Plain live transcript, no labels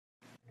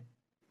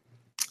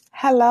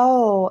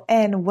Hello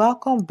and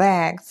welcome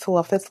back to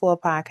a Fistful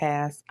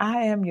Podcast. I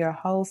am your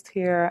host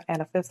here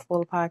at a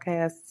Fistful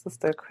Podcast,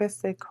 Sister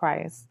Christy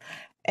Christ.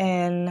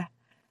 And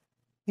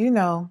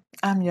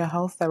I'm your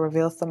host that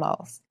reveals the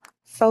most.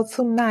 So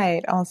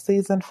tonight on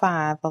season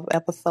 5 of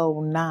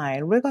episode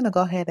 9, we're going to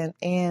go ahead and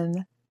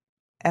end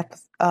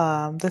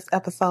this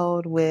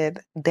episode with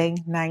day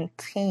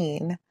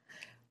 19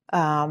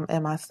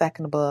 in my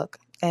second book.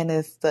 And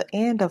it's the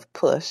end of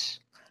Push.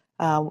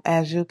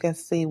 As you can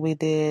see, we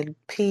did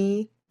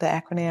P, the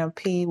acronym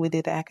P, we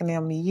did the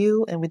acronym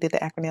U, and we did the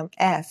acronym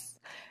S.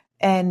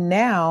 And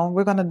now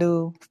we're going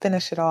to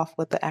finish it off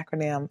with the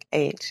acronym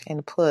H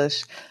in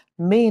Push,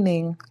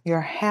 meaning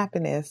your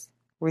happiness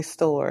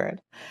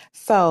restored.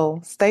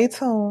 So stay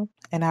tuned,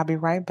 and I'll be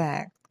right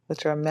back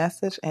with your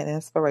message and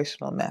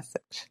inspirational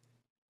message.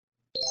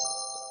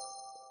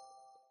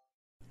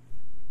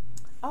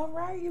 All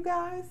right, you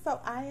guys. So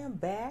I am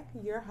back,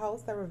 your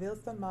host that reveals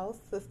the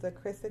most, Sister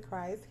Christy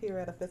Christ, here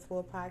at a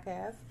Fistful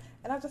Podcast.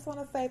 And I just want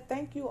to say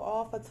thank you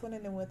all for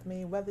tuning in with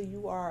me, whether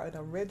you are an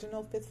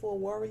original Fistful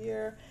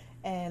warrior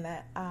and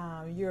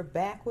you're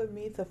back with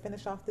me to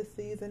finish off this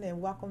season and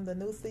welcome the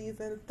new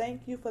season.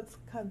 Thank you for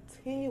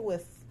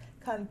continuous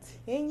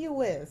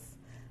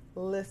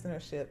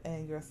listenership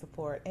and your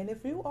support. And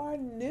if you are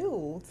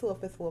new to a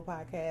Fistful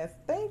Podcast,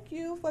 thank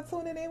you for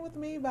tuning in with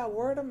me by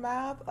word of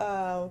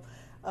mouth,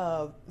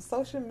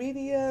 social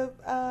media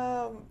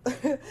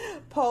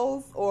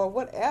posts or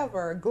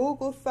whatever,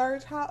 Google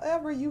search,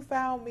 however you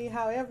found me,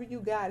 however you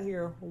got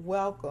here,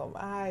 welcome.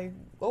 I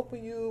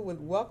open you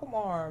with welcome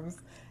arms.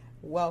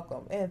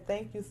 Welcome and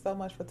thank you so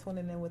much for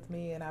tuning in with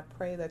me, and I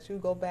pray that you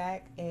go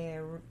back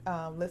and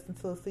listen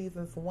to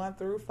seasons 1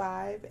 through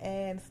 5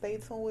 and stay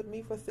tuned with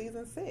me for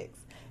season 6.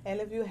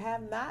 And if you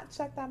have not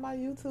checked out my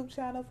YouTube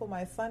channel for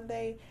my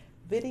Sunday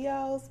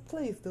videos,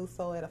 please do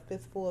so at a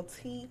Fistful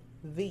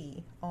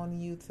TV on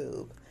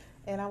YouTube.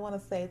 And I want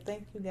to say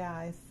thank you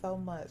guys so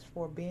much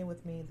for being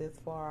with me this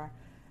far.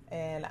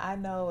 And I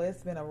know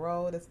it's been a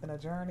road, it's been a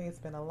journey, it's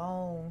been a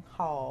long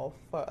haul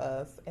for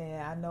us.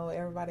 And I know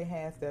everybody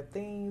has their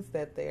things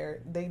that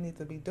they need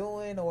to be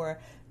doing,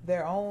 or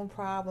their own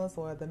problems,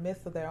 or the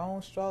midst of their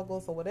own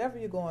struggles, or whatever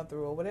you're going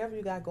through, or whatever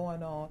you got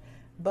going on.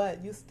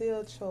 But you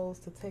still chose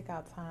to take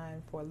out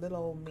time for little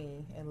old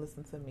me and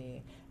listen to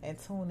me and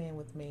tune in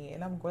with me.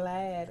 And I'm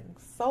glad,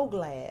 so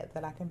glad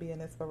that I can be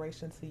an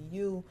inspiration to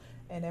you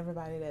and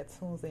everybody that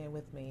tunes in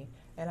with me.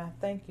 And I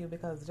thank you,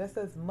 because just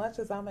as much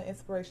as I'm an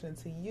inspiration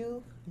to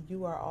you,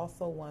 you are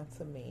also one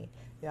to me.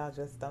 Y'all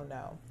just don't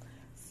know.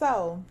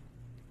 So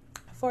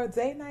for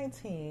day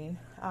 19,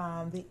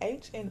 the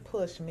H in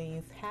Push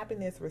means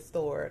happiness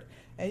restored.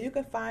 And you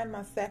can find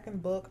my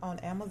second book on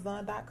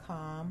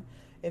Amazon.com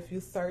if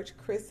you search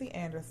Chrissy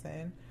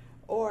Anderson,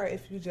 or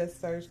if you just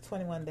search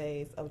 21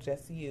 Days of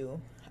Just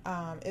You.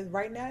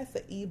 Right now it's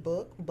an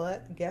ebook,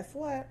 but guess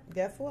what?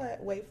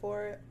 Wait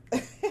for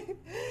it.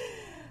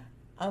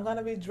 I'm going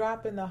to be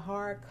dropping the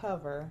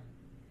hardcover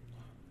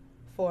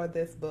for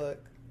this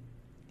book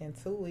in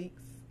 2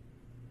 weeks.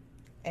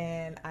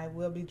 And I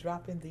will be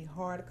dropping the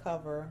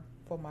hardcover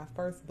for my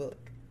first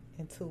book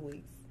in 2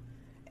 weeks.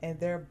 And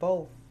they're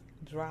both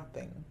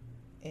dropping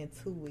in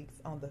 2 weeks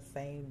on the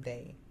same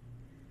day.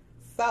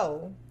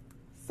 So,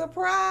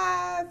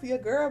 surprise! Your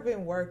girl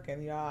been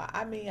working, y'all.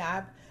 I mean,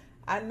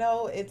 I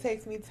know it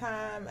takes me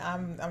time.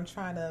 I'm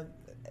trying to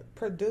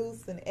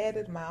produce and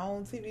edit my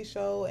own TV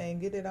show and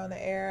get it on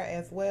the air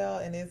as well,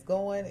 and it's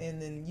going, and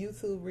then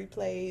YouTube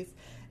replays,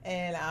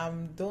 and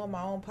I'm doing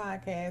my own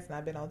podcast, and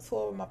I've been on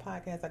tour with my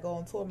podcast. I go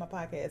on tour with my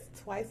podcast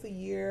twice a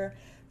year.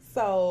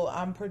 So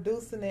I'm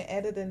producing and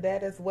editing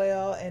that as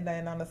well, and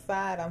then on the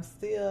side I'm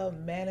still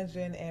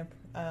managing and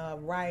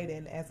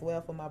writing as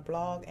well for my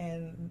blog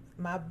and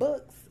my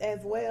books as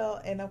well,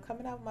 and I'm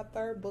coming out with my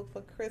third book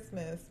for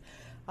Christmas.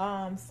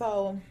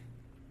 So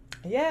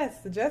yes,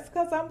 just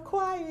because I'm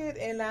quiet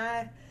and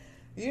that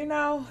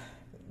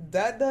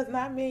does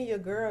not mean your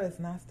girl is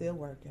not still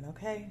working,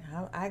 okay?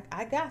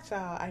 I got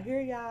y'all. I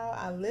hear y'all.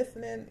 I'm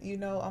listening.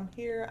 I'm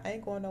here. I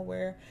ain't going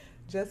nowhere.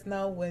 Just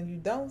know when you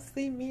don't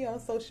see me on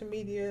social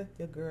media,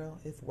 your girl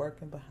is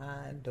working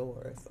behind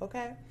doors,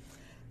 okay?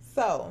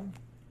 So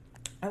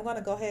I'm going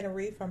to go ahead and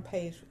read from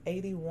page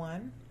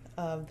 81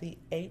 of the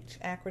H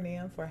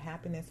acronym for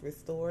Happiness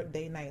Restored,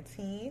 day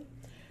 19.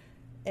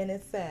 And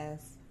it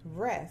says,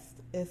 rest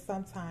is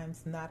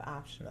sometimes not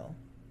optional,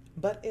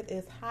 but it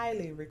is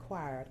highly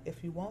required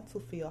if you want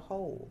to feel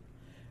whole,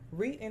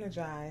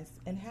 re-energized,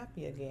 and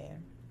happy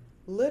again.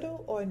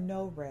 Little or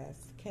no rest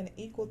can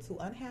equal to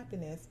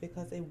unhappiness,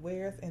 because it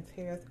wears and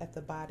tears at the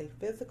body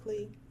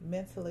physically,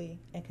 mentally,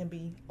 and can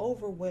be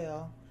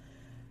overwhelmed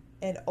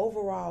and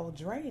overall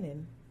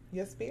draining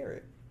your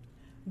spirit.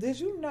 Did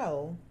you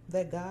know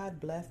that God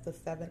blessed the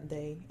seventh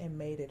day and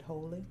made it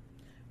holy?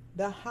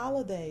 The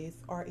holidays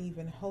are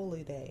even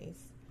holy days.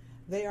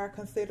 They are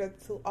considered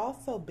to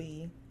also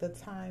be the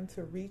time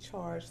to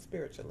recharge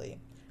spiritually,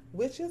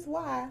 which is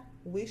why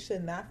we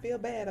should not feel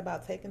bad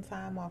about taking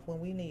time off when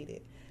we need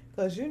it.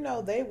 Because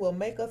they will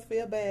make us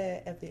feel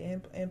bad at the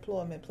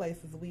employment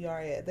places we are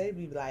at. They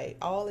be like,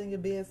 all in your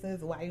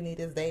business, why you need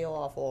this day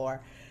off,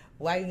 or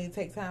why you need to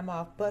take time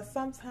off. But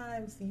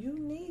sometimes you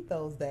need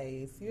those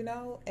days,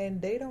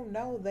 and they don't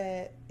know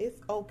that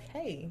it's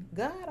okay.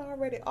 God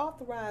already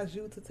authorized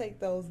you to take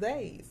those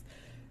days.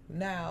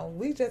 Now,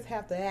 we just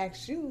have to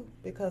ask you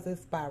because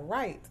it's by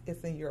right.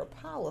 It's in your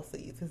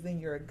policies. It's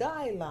in your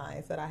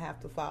guidelines that I have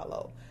to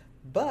follow.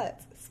 But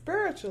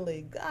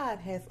spiritually, God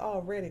has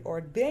already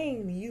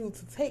ordained you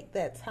to take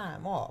that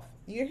time off.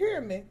 You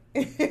hear me?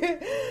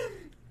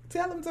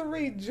 Tell them to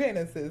read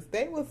Genesis.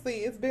 They will see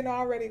it's been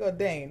already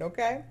ordained,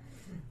 okay?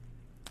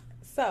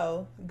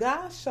 So,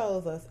 God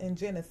shows us in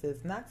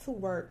Genesis not to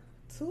work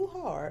too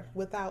hard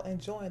without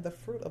enjoying the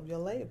fruit of your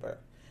labor.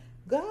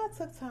 God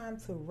took time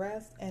to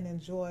rest and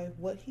enjoy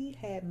what He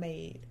had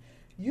made.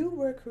 You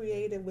were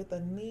created with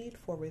a need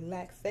for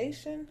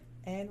relaxation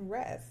and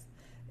rest.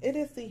 It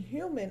is the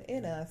human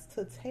in us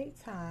to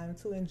take time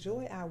to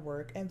enjoy our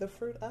work and the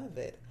fruit of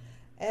it.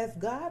 As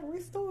God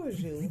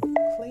restores you,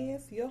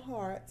 cleanse your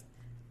heart,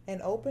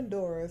 and open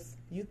doors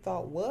you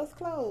thought was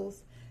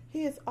closed,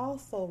 He is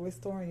also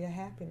restoring your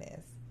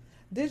happiness.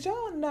 Did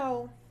y'all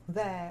know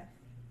that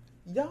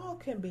y'all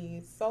can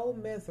be so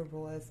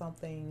miserable at some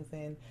things,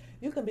 and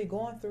you can be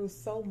going through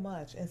so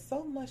much, and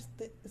so much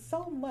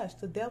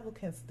the devil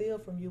can steal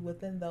from you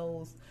within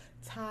those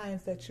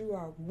times that you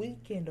are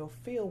weakened or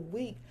feel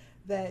weak,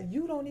 that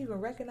you don't even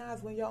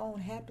recognize when your own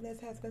happiness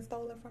has been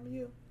stolen from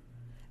you?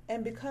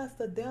 And because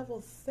the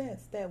devil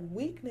sensed that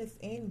weakness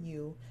in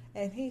you,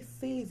 and he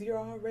sees you're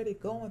already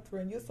going through,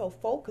 and you're so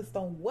focused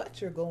on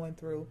what you're going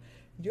through,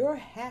 your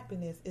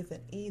happiness is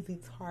an easy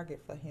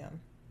target for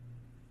him.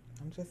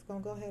 I'm just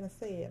going to go ahead and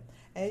say it.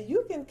 And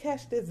you can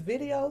catch this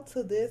video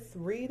to this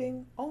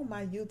reading on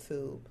my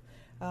YouTube.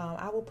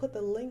 I will put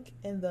the link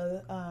in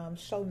the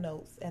show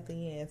notes at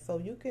the end, so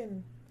you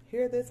can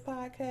hear this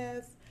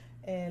podcast.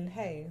 And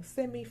hey,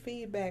 send me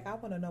feedback. I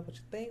want to know what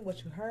you think,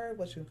 what you heard,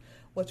 what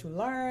you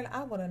learned.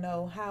 I want to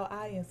know how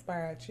I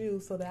inspired you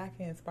so that I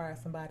can inspire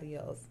somebody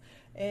else.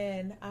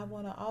 And I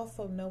want to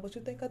also know what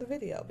you think of the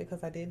video,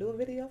 because I did do a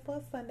video for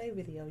a Sunday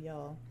video,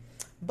 y'all.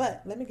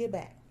 But let me get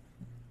back.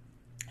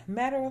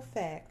 Matter of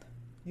fact,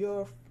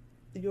 your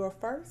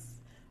first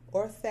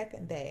or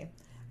second day,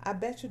 I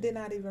bet you did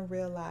not even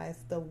realize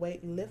the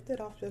weight lifted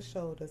off your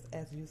shoulders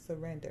as you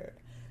surrendered.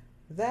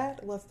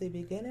 That was the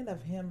beginning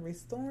of Him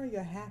restoring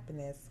your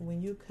happiness when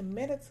you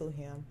committed to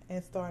Him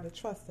and started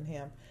trusting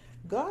Him.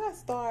 God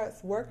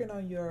starts working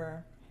on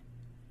your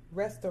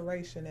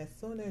restoration as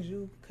soon as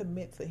you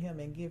commit to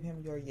Him and give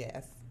Him your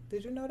yes.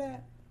 Did you know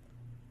that?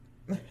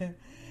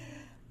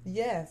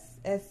 Yes,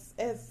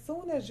 as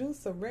soon as you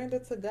surrender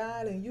to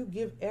God and you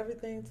give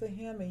everything to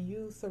Him and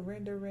you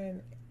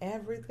surrendering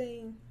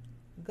everything,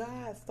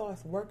 God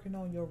starts working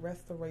on your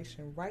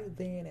restoration right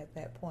then at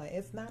that point.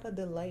 It's not a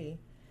delay.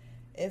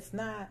 It's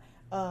not,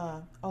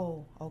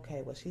 oh,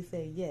 okay, well, she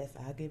said yes,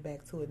 I'll get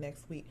back to it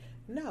next week.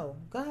 No,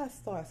 God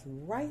starts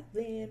right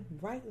then,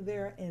 right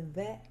there in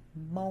that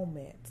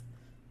moment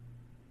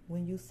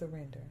when you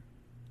surrender.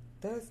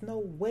 There's no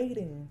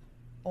waiting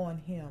on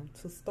Him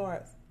to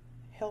start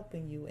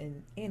helping you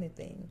in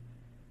anything.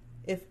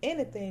 If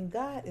anything,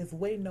 God is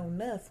waiting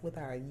on us with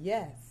our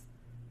yes.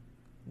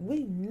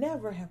 We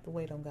never have to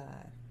wait on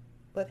God,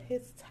 but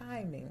His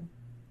timing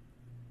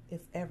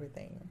is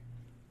everything.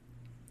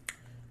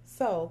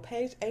 So,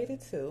 page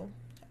 82,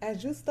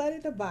 as you study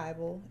the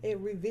Bible, it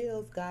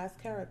reveals God's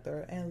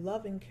character and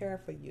loving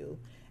care for you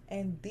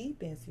and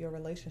deepens your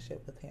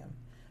relationship with Him.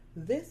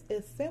 This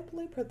is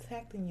simply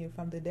protecting you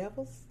from the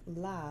devil's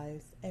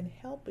lies and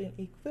helping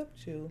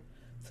equip you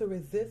to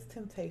resist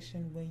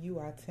temptation when you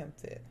are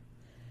tempted.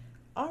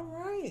 All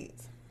right.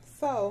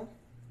 So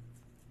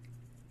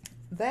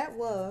that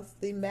was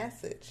the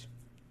message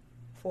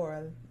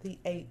for the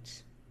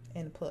H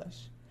in push.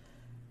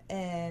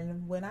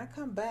 And when I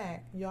come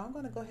back, y'all, I'm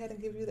going to go ahead and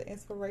give you the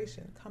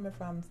inspiration coming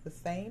from the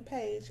same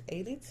page,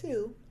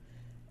 82,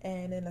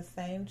 and in the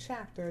same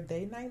chapter,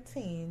 day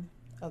 19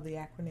 of the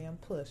acronym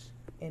PUSH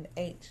in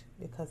H,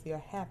 because your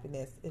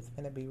happiness is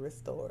going to be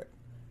restored.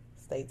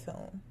 Stay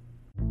tuned.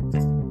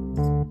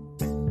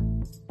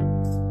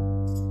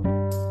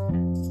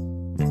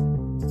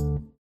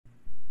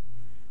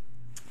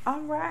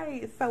 All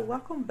right, so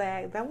welcome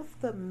back. That was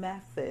the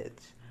message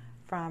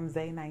from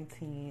day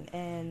 19,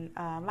 and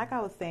like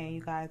I was saying,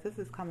 you guys, this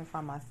is coming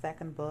from my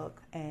second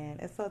book, and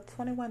it's a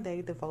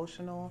 21-day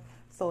devotional.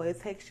 So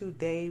it takes you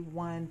day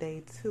 1,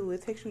 day 2,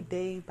 it takes you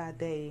day by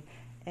day,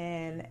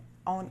 and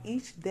on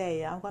each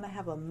day I'm going to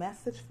have a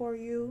message for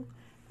you.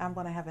 I'm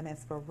going to have an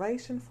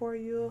inspiration for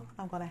you.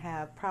 I'm going to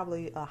have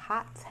probably a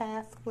hot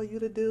task for you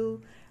to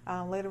do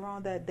later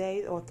on that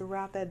day or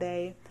throughout that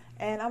day.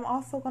 And I'm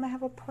also going to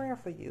have a prayer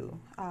for you.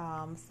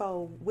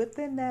 So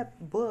within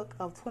that book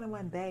of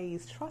 21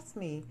 days, trust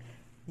me,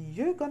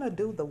 you're going to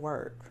do the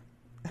work.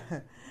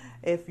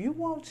 If you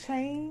won't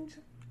change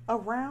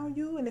around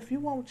you, and if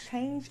you won't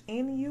change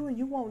in you, and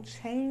you won't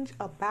change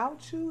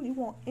about you, you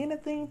want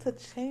anything to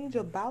change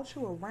about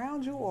you,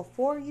 around you, or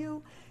for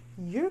you,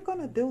 you're going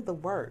to do the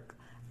work.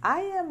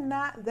 I am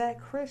not that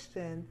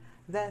Christian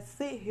that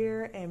sit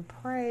here and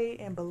pray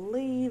and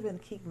believe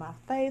and keep my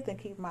faith and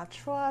keep my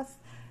trust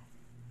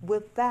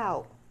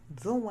without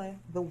doing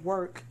the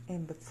work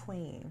in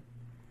between.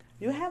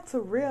 You have to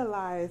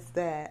realize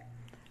that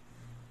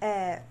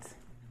at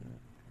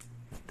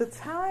the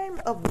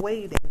time of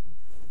waiting,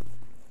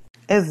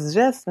 it's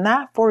just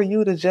not for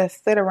you to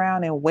just sit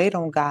around and wait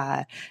on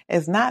God.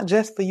 It's not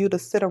just for you to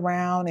sit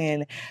around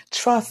and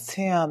trust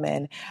Him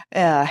and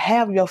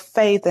have your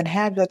faith and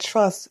have your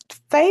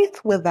trust. Faith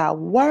without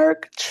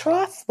work,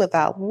 trust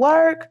without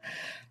work,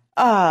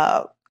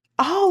 uh,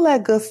 all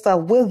that good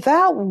stuff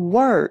without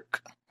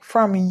work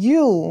from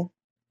you,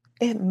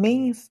 it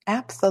means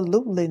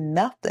absolutely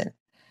nothing.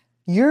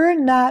 You're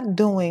not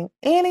doing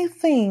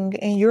anything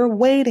in your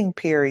waiting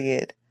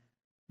period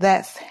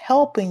that's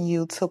helping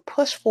you to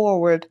push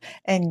forward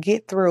and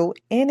get through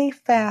any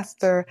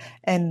faster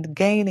and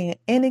gaining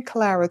any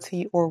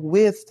clarity or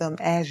wisdom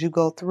as you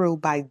go through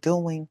by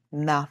doing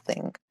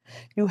nothing.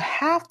 You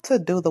have to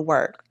do the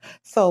work.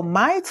 So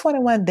my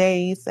 21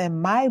 days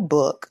in my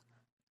book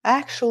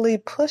actually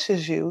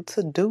pushes you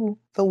to do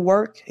the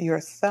work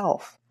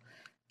yourself.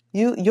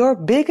 Your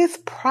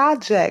biggest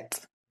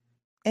project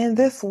in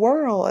this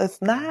world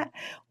is not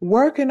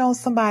working on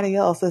somebody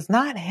else. It's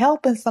not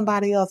helping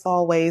somebody else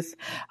always,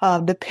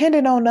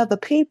 depending on other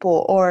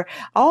people or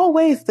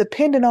always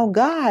depending on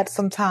God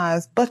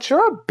sometimes. But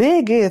your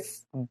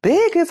biggest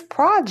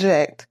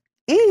project,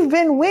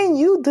 even when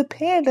you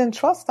depend and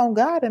trust on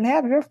God and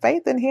have your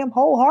faith in Him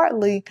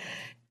wholeheartedly,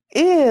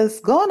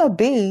 is gonna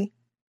be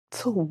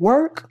to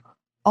work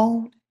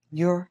on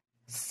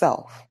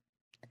yourself.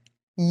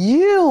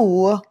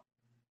 You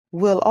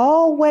will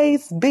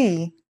always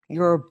be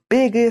your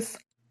biggest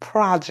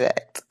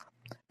project.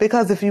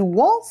 Because if you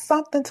want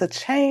something to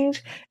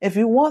change, if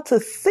you want to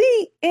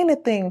see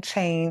anything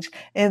change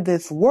in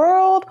this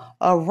world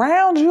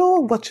around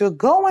you, what you're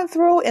going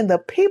through, and the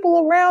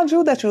people around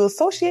you that you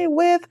associate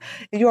with,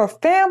 your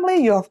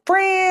family, your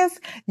friends,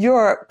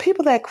 your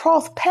people that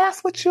cross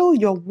paths with you,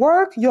 your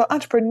work, your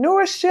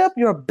entrepreneurship,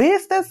 your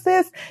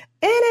businesses,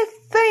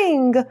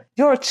 anything,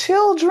 your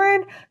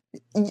children,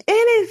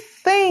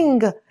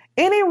 anything,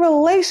 any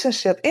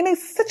relationship, any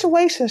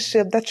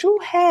situationship that you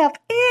have,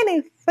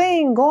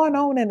 anything going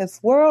on in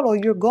this world or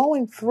you're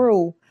going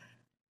through,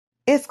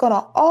 it's going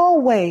to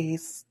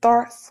always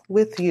start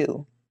with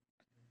you.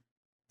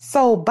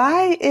 So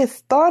by it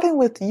starting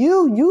with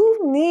you,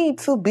 you need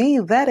to be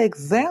that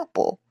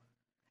example.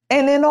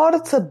 And in order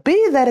to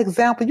be that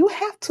example, you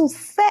have to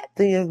set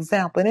the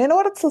example. And in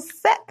order to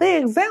set the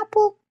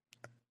example,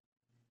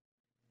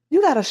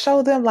 you got to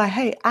show them like,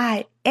 hey,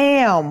 I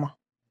am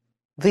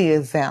the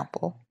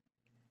example.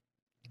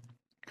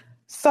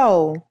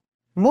 So,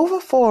 moving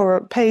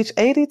forward, page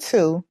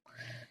 82.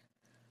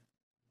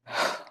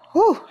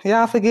 Whew,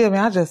 y'all forgive me.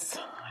 I just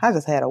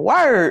had a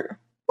word.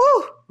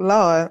 Whew,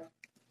 Lord.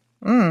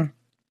 Oh,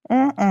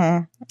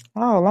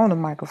 on the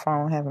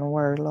microphone having a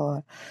word,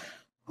 Lord.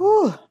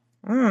 Whew.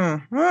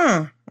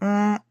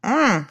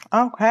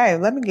 Okay,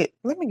 let me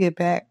get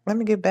back. Let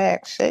me get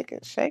back. Shake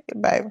it,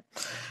 baby.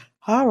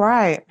 All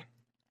right.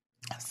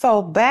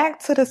 So back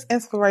to this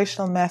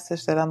inspirational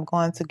message that I'm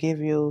going to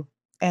give you,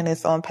 and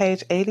it's on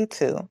page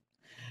 82.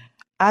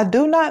 I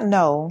do not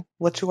know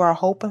what you are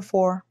hoping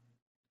for,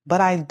 but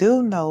I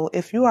do know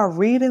if you are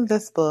reading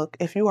this book,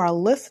 if you are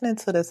listening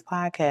to this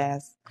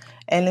podcast,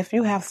 and if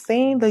you have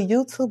seen the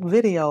YouTube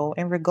video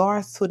in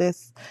regards to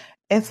this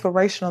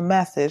inspirational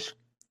message,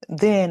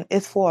 then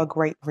it's for a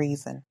great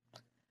reason.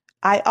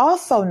 I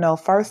also know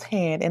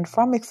firsthand and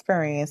from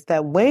experience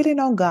that waiting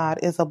on God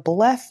is a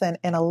blessing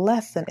and a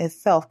lesson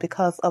itself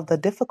because of the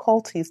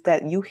difficulties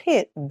that you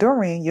hit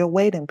during your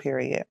waiting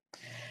period.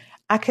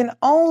 I can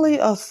only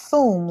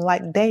assume,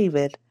 like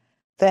David,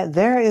 that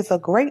there is a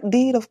great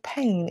deal of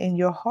pain in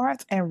your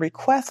heart and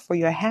request for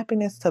your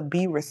happiness to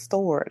be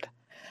restored.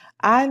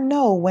 I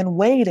know when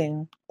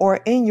waiting or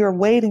in your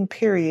waiting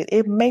period,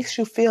 it makes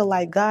you feel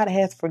like God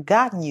has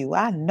forgotten you.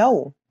 I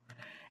know.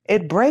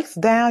 It breaks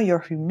down your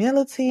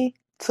humility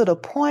to the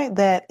point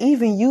that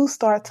even you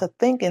start to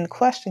think and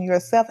question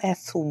yourself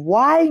as to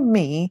why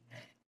me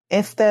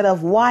instead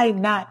of why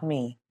not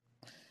me.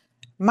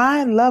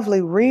 My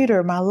lovely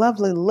reader, my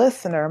lovely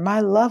listener, my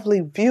lovely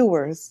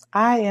viewers,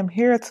 I am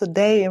here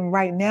today and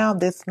right now,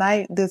 this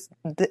night,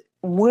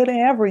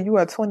 whenever you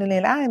are tuning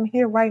in, I am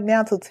here right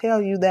now to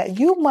tell you that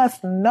you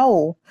must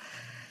know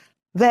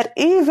that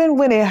even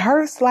when it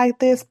hurts like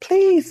this,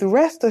 please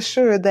rest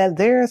assured that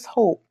there is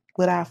hope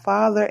with our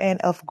Father and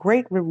of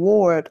great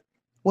reward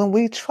when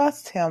we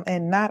trust Him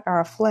and not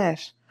our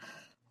flesh.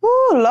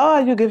 Oh,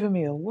 Lord, you're giving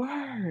me a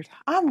word.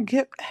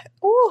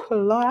 Oh,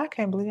 Lord, I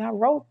can't believe I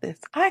wrote this.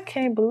 I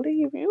can't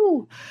believe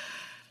you.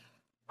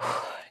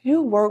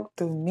 You worked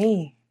through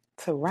me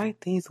to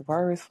write these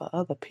words for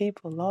other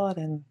people, Lord,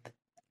 and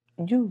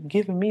you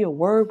giving me a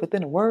word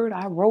within a word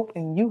I wrote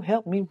and you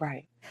helped me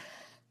write.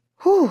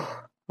 Whew,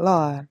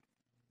 Lord.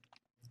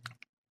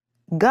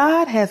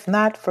 God has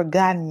not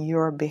forgotten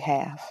your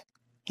behalf.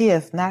 He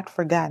has not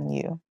forgotten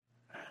you.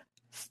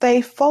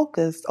 Stay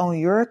focused on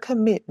your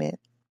commitment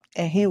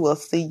and He will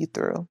see you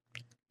through.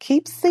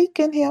 Keep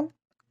seeking Him,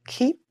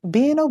 keep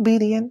being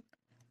obedient,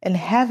 and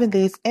having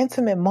these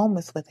intimate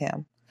moments with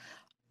Him.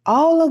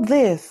 All of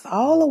this,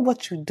 all of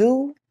what you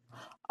do,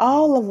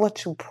 all of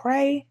what you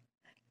pray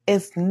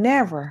is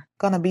never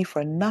going to be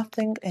for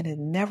nothing, and it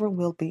never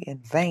will be in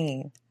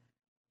vain.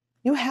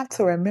 You have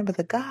to remember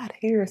that God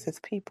hears His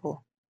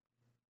people.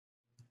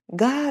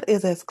 God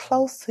is as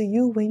close to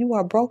you when you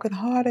are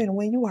brokenhearted and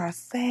when you are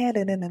sad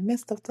and in the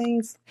midst of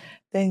things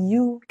than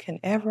you can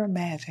ever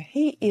imagine.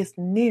 He is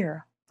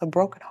near the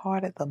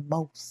brokenhearted the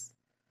most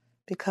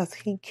because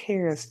He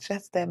cares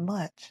just that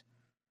much.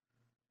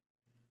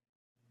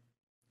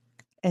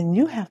 And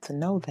you have to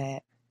know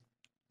that.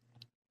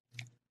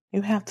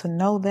 You have to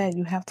know that.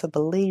 You have to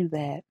believe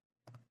that.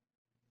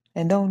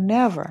 And don't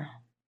never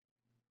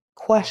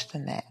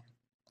question that.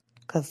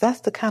 Because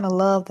that's the kind of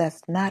love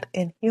that's not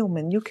in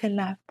human. You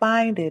cannot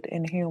find it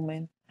in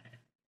human.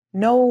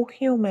 No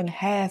human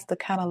has the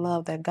kind of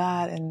love that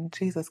God and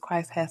Jesus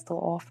Christ has to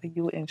offer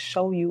you and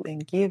show you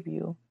and give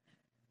you.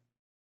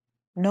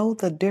 Know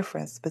the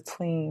difference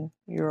between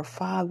your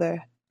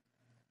Father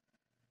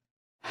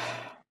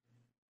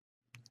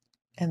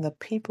and the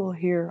people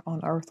here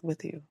on earth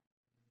with you.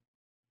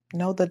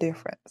 Know the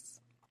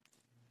difference.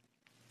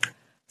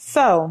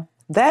 So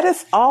that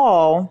is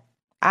all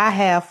I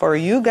have for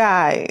you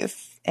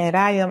guys. And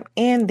I am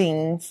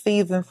ending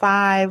season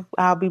 5.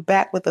 I'll be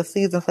back with the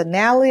season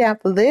finale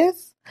after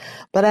this.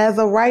 But as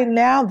of right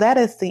now, that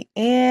is the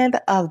end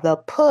of the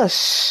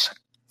Push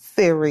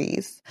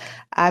series.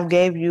 I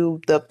gave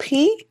you the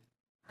P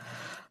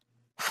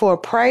for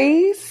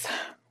praise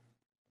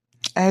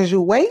as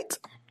you wait.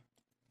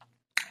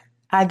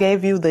 I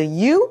gave you the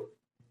U,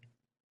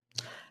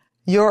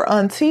 your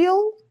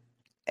until,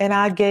 and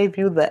I gave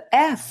you the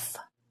S,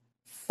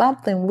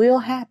 something will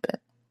happen.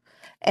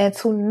 And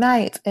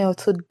tonight or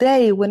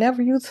today,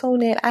 whenever you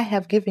tune in, I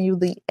have given you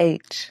the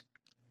H,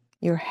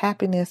 your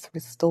happiness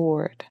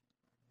restored.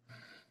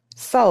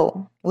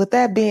 So with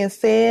that being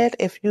said,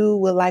 if you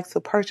would like to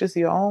purchase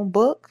your own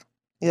book,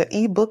 your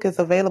ebook is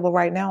available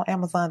right now on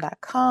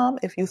Amazon.com.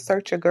 If you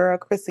search your girl,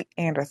 Chrissy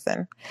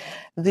Anderson,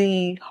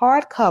 the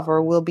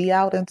hardcover will be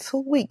out in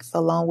 2 weeks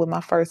along with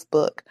my first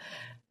book.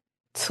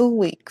 2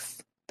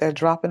 weeks. They're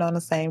dropping on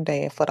the same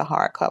day for the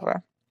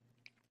hardcover.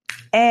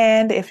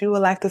 And if you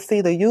would like to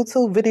see the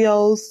YouTube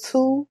videos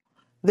to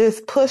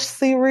this Push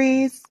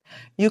series,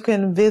 you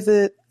can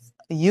visit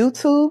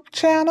YouTube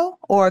channel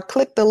or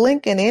click the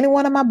link in any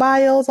one of my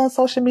bios on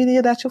social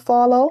media that you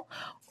follow,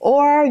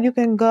 or you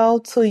can go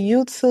to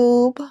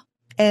YouTube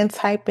and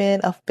type in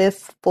A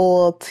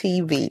Fistful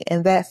TV,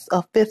 and that's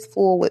A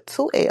Fistful with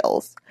 2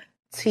 L's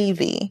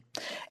TV.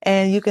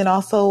 And you can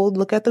also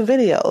look at the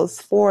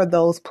videos for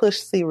those Push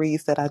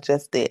series that I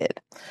just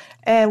did.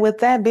 And with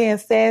that being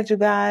said, you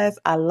guys,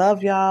 I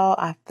love y'all.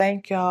 I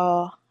thank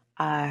y'all.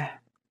 I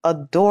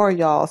adore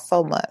y'all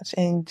so much.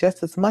 And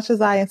just as much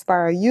as I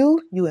inspire you,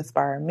 you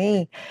inspire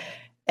me.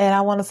 And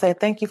I want to say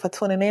thank you for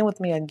tuning in with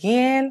me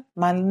again.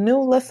 My new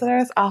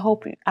listeners, I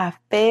hope I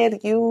fed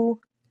you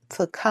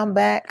to come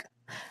back.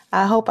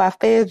 I hope I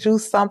fed you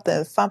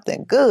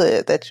something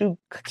good that you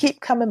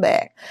keep coming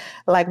back.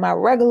 Like my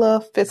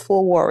regular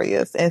Fistful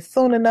warriors. And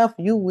soon enough,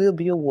 you will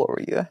be a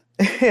warrior.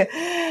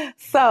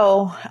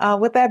 So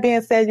with that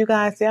being said, you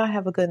guys, y'all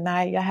have a good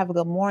night. Y'all have a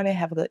good morning.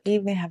 Have a good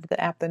evening. Have a good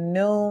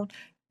afternoon.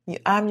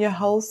 I'm your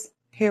host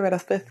here at A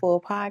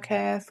Fistful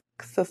Podcast,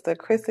 Sister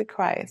Chrissy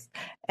Christ.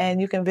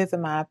 And you can visit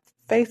my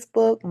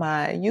Facebook,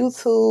 my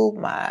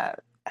YouTube,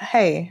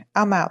 hey,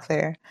 I'm out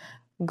there.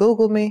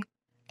 Google me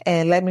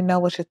and let me know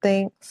what you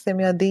think. Send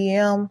me a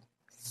DM.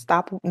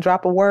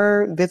 Drop a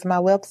word. Visit my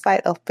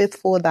website,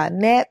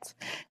 afistful.net.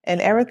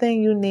 And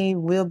everything you need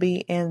will be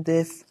in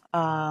this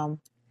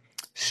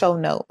show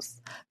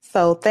notes.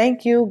 So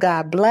thank you.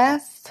 God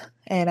bless.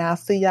 And I'll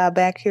see y'all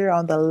back here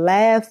on the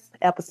last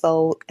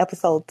episode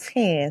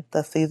 10,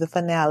 the season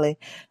finale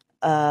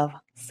of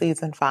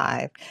season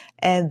 5.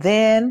 And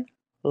then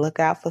look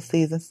out for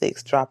season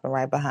 6 dropping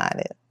right behind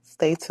it.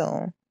 Stay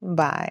tuned.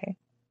 Bye.